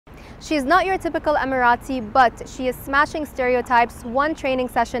She's not your typical Emirati, but she is smashing stereotypes one training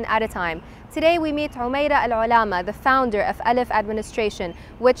session at a time. Today we meet Omaira Al Olama, the founder of ALF Administration,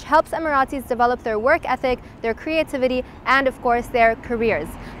 which helps Emiratis develop their work ethic, their creativity, and of course their careers.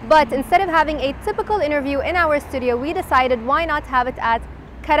 But instead of having a typical interview in our studio, we decided why not have it at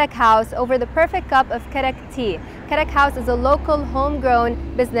Karak House over the perfect cup of Karak tea. Karak House is a local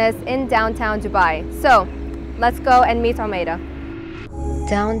homegrown business in downtown Dubai. So let's go and meet Omaira.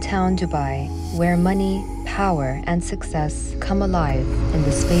 Downtown Dubai, where money, power, and success come alive in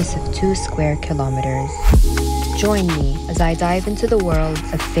the space of 2 square kilometers. Join me as I dive into the world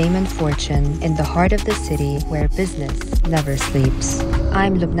of fame and fortune in the heart of the city where business never sleeps.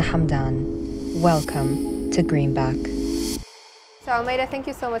 I'm Lubna Hamdan. Welcome to Greenback. So Omaira, thank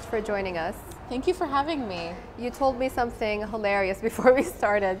you so much for joining us. Thank you for having me. You told me something hilarious before we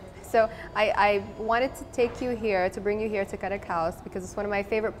started. So I wanted to take you here, to bring you here to Karak House because it's one of my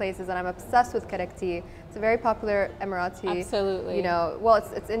favorite places and I'm obsessed with Karak tea. It's a very popular Emirati. Absolutely. You know, well,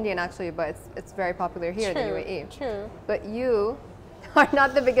 it's Indian actually, but it's very popular here in the UAE. True. But you are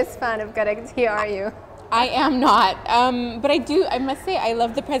not the biggest fan of Karak tea, are you? I am not, but I must say, I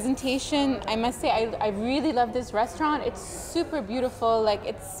love the presentation. I must say, I really love this restaurant. It's super beautiful, like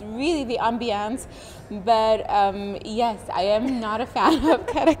it's really the ambiance. But yes, I am not a fan of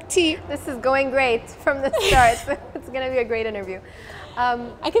Karak tea. This is going great from the start. It's going to be a great interview.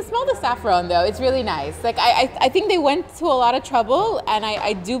 I can smell the saffron though. It's really nice. Like I think they went to a lot of trouble, and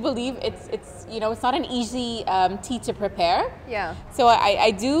I do believe it's you know, it's not an easy tea to prepare. Yeah. So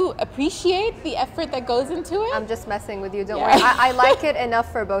I do appreciate the effort that goes into it. I'm just messing with you. Don't worry. I like it enough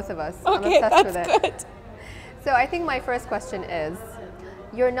for both of us. Okay, I'm obsessed with it. Good. So I think my first question is,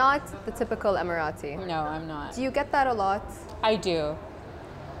 you're not the typical Emirati. No, I'm not. Do you get that a lot? I do.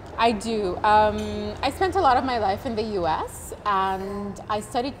 I do. I spent a lot of my life in the US and I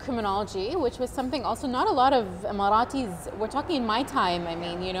studied criminology, which was something also not a lot of Emiratis, we're talking in my time, I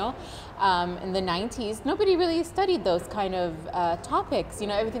mean, you know, in the 90s, nobody really studied those kind of topics. You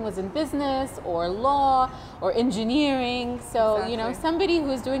know, everything was in business or law or engineering. So, Exactly. You know, somebody who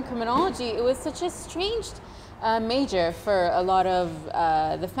was doing criminology, it was such a strange major for a lot of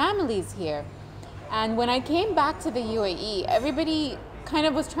the families here. And when I came back to the UAE, everybody kind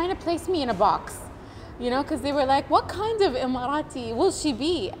of was trying to place me in a box, you know, because they were like, what kind of Emirati will she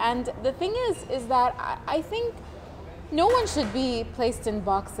be? And the thing is that I think no one should be placed in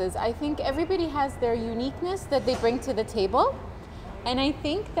boxes. I think everybody has their uniqueness that they bring to the table. And I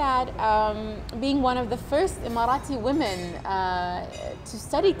think that being one of the first Emirati women to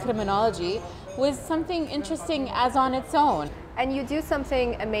study criminology was something interesting as on its own. And you do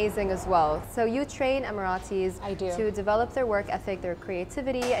something amazing as well. So you train Emiratis to develop their work ethic, their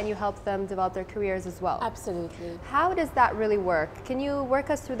creativity, and you help them develop their careers as well. Absolutely. How does that really work? Can you work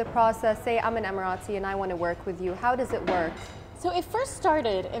us through the process? Say I'm an Emirati and I want to work with you. How does it work? So it first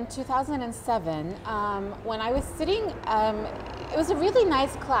started in 2007 when I was sitting, it was a really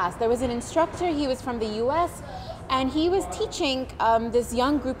nice class. There was an instructor, he was from the US, and he was teaching this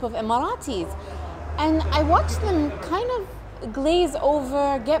young group of Emiratis. And I watched them kind of glaze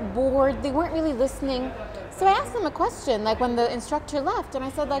over, get bored, they weren't really listening. So I asked them a question, like when the instructor left, and I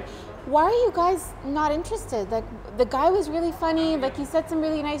said, like, why are you guys not interested? Like, the guy was really funny, like he said some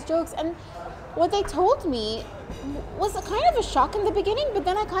really nice jokes, and what they told me was a kind of a shock in the beginning, but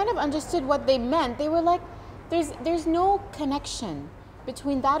then I kind of understood what they meant. They were like, there's no connection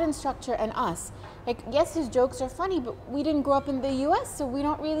between that instructor and us. Like, yes, his jokes are funny, but we didn't grow up in the US, so we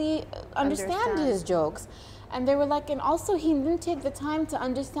don't really understand his jokes. And they were like, and also he didn't take the time to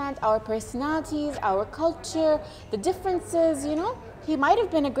understand our personalities, our culture, the differences, you know? He might have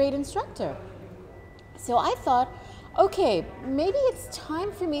been a great instructor. So I thought, okay, maybe it's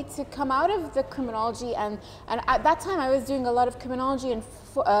time for me to come out of the criminology, and at that time I was doing a lot of criminology and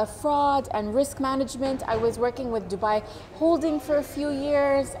fraud and risk management. I was working with Dubai Holding for a few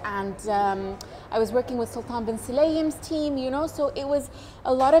years, and I was working with Sultan bin Sulayem's team, you know, so it was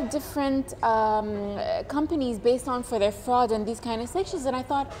a lot of different companies based on for their fraud and these kind of sections, and I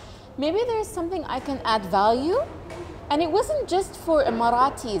thought maybe there's something I can add value. And it wasn't just for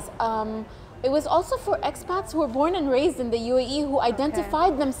Emiratis. It was also for expats who were born and raised in the UAE who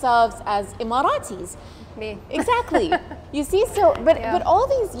identified themselves as Emiratis. Me. Exactly. You see, so, but all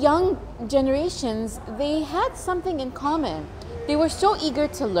these young generations, they had something in common. They were so eager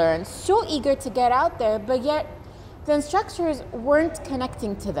to learn, so eager to get out there, but yet the instructors weren't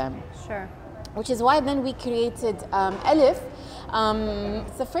connecting to them. Sure. Which is why then we created ALF.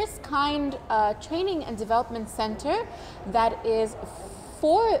 It's the first kind training and development center that is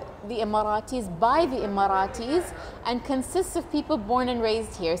for the Emiratis, by the Emiratis, and consists of people born and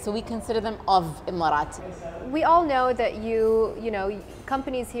raised here. So we consider them of Emiratis. We all know that you know,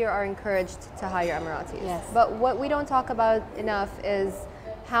 companies here are encouraged to hire Emiratis. Yes. But what we don't talk about enough is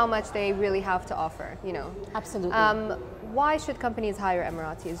how much they really have to offer, you know. Absolutely. Why should companies hire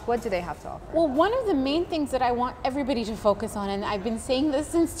Emiratis? What do they have to offer? Well, one of the main things that I want everybody to focus on, and I've been saying this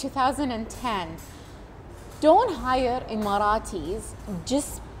since 2010, don't hire Emiratis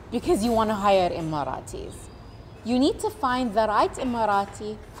just because you want to hire Emiratis. You need to find the right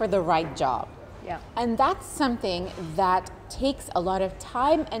Emirati for the right job. Yeah. And that's something that takes a lot of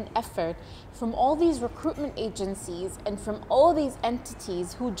time and effort from all these recruitment agencies and from all these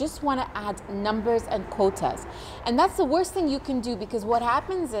entities who just want to add numbers and quotas. And that's the worst thing you can do, because what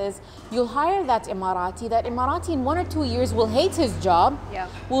happens is you'll hire that Emirati in 1 or 2 years will hate his job, Yeah.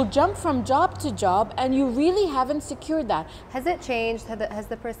 will jump from job to job, and you really haven't secured that. Has it changed? Has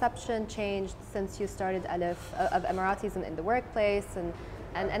the perception changed since you started ALF of Emiratis in the workplace?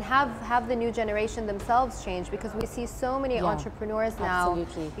 And have the new generation themselves changed? Because we see so many entrepreneurs now,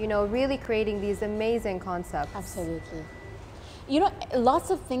 Absolutely. you know, really creating these amazing concepts. Absolutely. You know, lots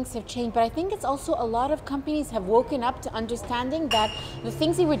of things have changed, but I think it's also a lot of companies have woken up to understanding that the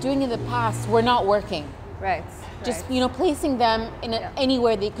things they were doing in the past were not working. Right. Just, you know, placing them in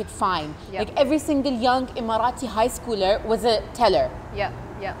anywhere they could find. Yeah. Like every single young Emirati high schooler was a teller. Yeah.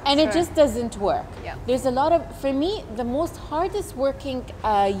 Yeah. And it just doesn't work. Yeah. There's a lot of, for me, the most hardest working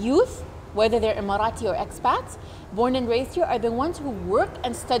youth, whether they're Emirati or expats, born and raised here, are the ones who work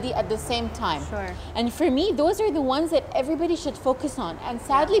and study at the same time. Sure. And for me, those are the ones that everybody should focus on. And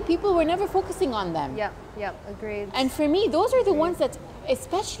sadly, people were never focusing on them. Yeah. Yeah. Agreed. And for me, those are the ones that,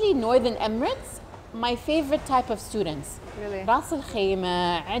 especially Northern Emirates, my favorite type of students. Really? Ras Al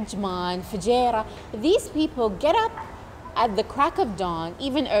Khaimah, Ajman, Fujairah, these people get up at the crack of dawn,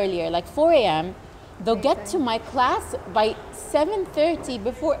 even earlier, like 4 a.m. They'll get to my class by 7:30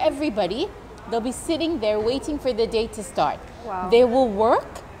 before everybody. They'll be sitting there waiting for the day to start. Wow. They will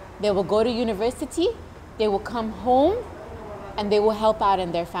work, they will go to university, they will come home, and they will help out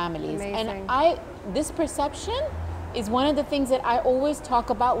in their families. Amazing. And this perception is one of the things that I always talk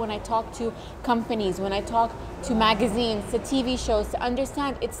about when I talk to companies, when I talk to magazines, to TV shows, to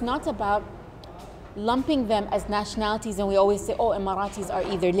understand it's not about lumping them as nationalities, and we always say, oh, Emiratis are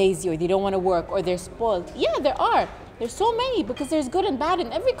either lazy or they don't want to work or they're spoiled. Yeah, there are. There's so many, because there's good and bad in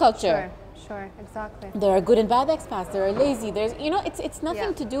every culture. Sure, exactly. There are good and bad expats. There are lazy. There's, you know, it's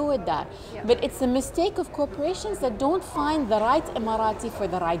nothing to do with that. Yeah. But it's a mistake of corporations that don't find the right Emirati for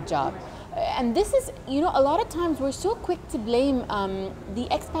the right job. And this is, you know, a lot of times we're so quick to blame the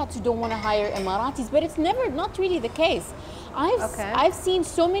expats who don't want to hire Emiratis, but it's not really the case. I've seen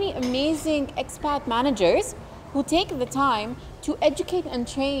so many amazing expat managers who take the time to educate and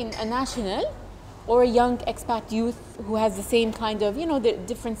train a national or a young expat youth who has the same kind of, you know, the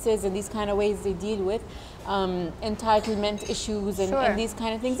differences and these kind of ways they deal with entitlement issues and these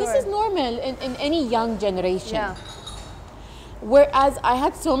kind of things. This is normal in any young generation. Yeah. Whereas I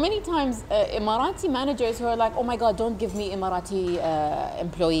had so many times Emirati managers who are like, oh my God, don't give me Emirati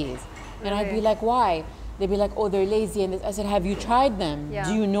employees. And I'd be like, why? They'd be like, oh, they're lazy. And I said, have you tried them? Yeah.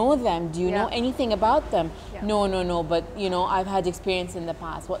 Do you know them? Do you know anything about them? Yeah. No, but you know, I've had experience in the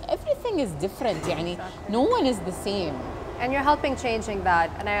past. Well, everything is different. Yani, no one is the same. And you're helping changing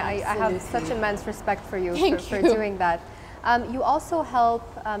that. And I have such immense respect for you for doing that. You also help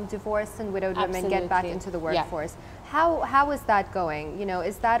divorced and widowed women get back into the workforce. Yeah. How is that going? You know,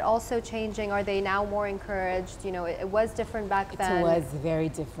 is that also changing? Are they now more encouraged? You know, it was different back then. It was very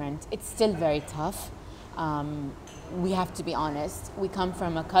different. It's still very tough. We have to be honest. We come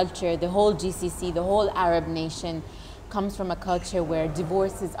from a culture, the whole GCC, the whole Arab nation comes from a culture where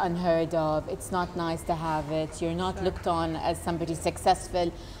divorce is unheard of. It's not nice to have it. You're not looked on as somebody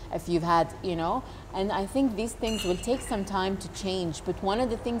successful if you've had, you know. And I think these things will take some time to change. But one of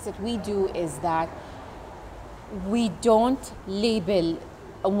the things that we do is that we don't label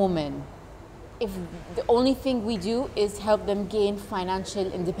a woman. If the only thing we do is help them gain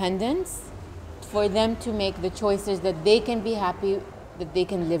financial independence, for them to make the choices that they can be happy, that they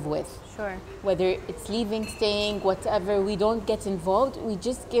can live with. Sure. Whether it's leaving, staying, whatever, we don't get involved. We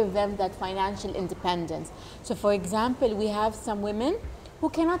just give them that financial independence. So for example, we have some women who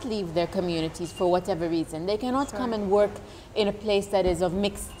cannot leave their communities for whatever reason. They cannot come and work in a place that is of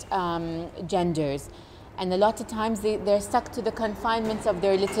mixed genders. And a lot of times they're stuck to the confinements of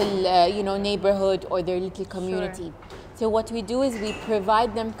their little you know, neighborhood or their little community. So what we do is we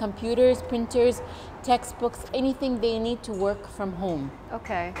provide them computers, printers, textbooks, anything they need to work from home.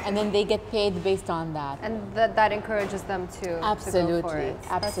 Okay. And then they get paid based on that. And that encourages them to Absolutely. go for it.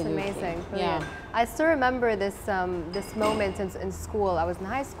 Absolutely. That's amazing. Yeah. I still remember this this moment in school. I was in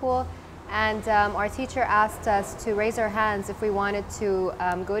high school, and our teacher asked us to raise our hands if we wanted to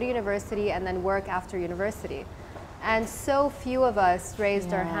go to university and then work after university. And so few of us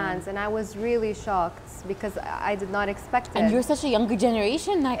raised our hands, and I was really shocked because I did not expect it. And you're such a younger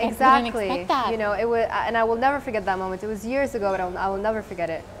generation, like exactly. I couldn't expect that. You know, it was, and I will never forget that moment. It was years ago, but I will never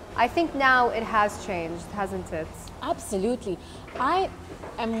forget it. I think now it has changed, hasn't it? Absolutely. I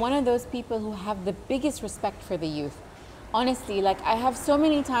am one of those people who have the biggest respect for the youth. Honestly, like I have so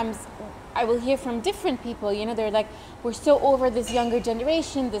many times, I will hear from different people, you know, they're like, we're so over this younger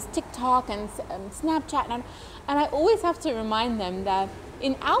generation, this TikTok and Snapchat. And I always have to remind them that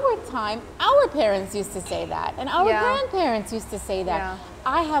in our time, our parents used to say that, and our grandparents used to say that. Yeah.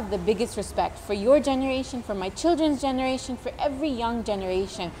 I have the biggest respect for your generation, for my children's generation, for every young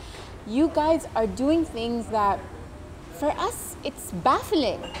generation. You guys are doing things that, for us, it's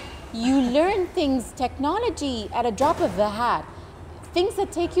baffling. You learn things, technology, at a drop of the hat. Things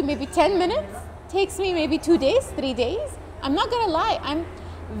that take you maybe 10 minutes, takes me maybe 2 days, 3 days. I'm not gonna lie, I'm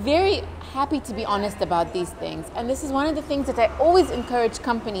very happy to be honest about these things. And this is one of the things that I always encourage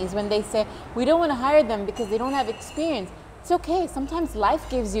companies when they say, we don't wanna hire them because they don't have experience. It's okay, sometimes life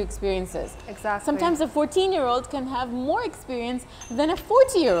gives you experiences. Exactly. Sometimes a 14-year-old can have more experience than a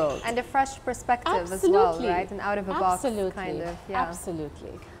 40-year-old. And a fresh perspective Absolutely. as well, right? And out of a box kind of. Yeah.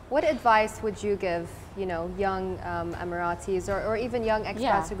 Absolutely. What advice would you give, you know, young Emiratis or even young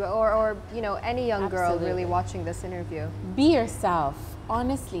expats who go, or you know, any young girl really watching this interview? Be yourself,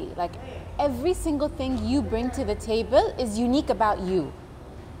 honestly. Like every single thing you bring to the table is unique about you.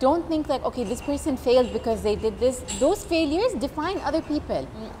 Don't think like, okay, this person failed because they did this. Those failures define other people.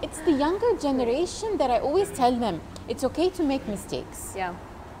 It's the younger generation that I always tell them, it's okay to make mistakes. Yeah.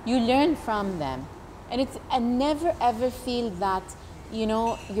 You learn from them. And never ever feel that, you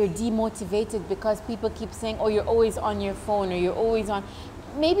know, you're demotivated because people keep saying, oh, you're always on your phone or you're always on.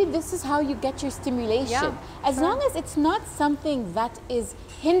 Maybe this is how you get your stimulation. Yeah, as long as it's not something that is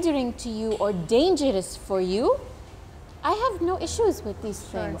hindering to you or dangerous for you, I have no issues with these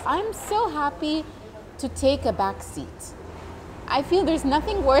things. I'm so happy to take a back seat. I feel there's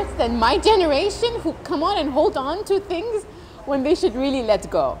nothing worse than my generation who come on and hold on to things when they should really let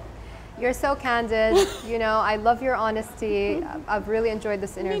go. You're so candid. You know, I love your honesty. I've really enjoyed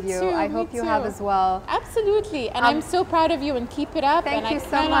this interview. Me too, I hope you have as well. Absolutely. And I'm so proud of you, and keep it up. Thank you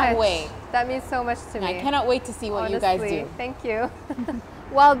so much. I cannot wait. That means so much to me. I cannot wait to see what you guys do. Thank you.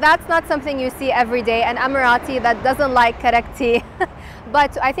 Well, that's not something you see every day, an Emirati that doesn't like karakti.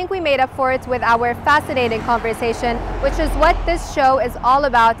 But I think we made up for it with our fascinating conversation, which is what this show is all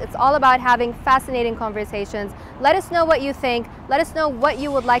about. It's all about having fascinating conversations. Let us know what you think. Let us know what you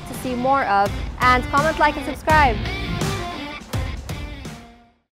would like to see more of. And comment, like, and subscribe.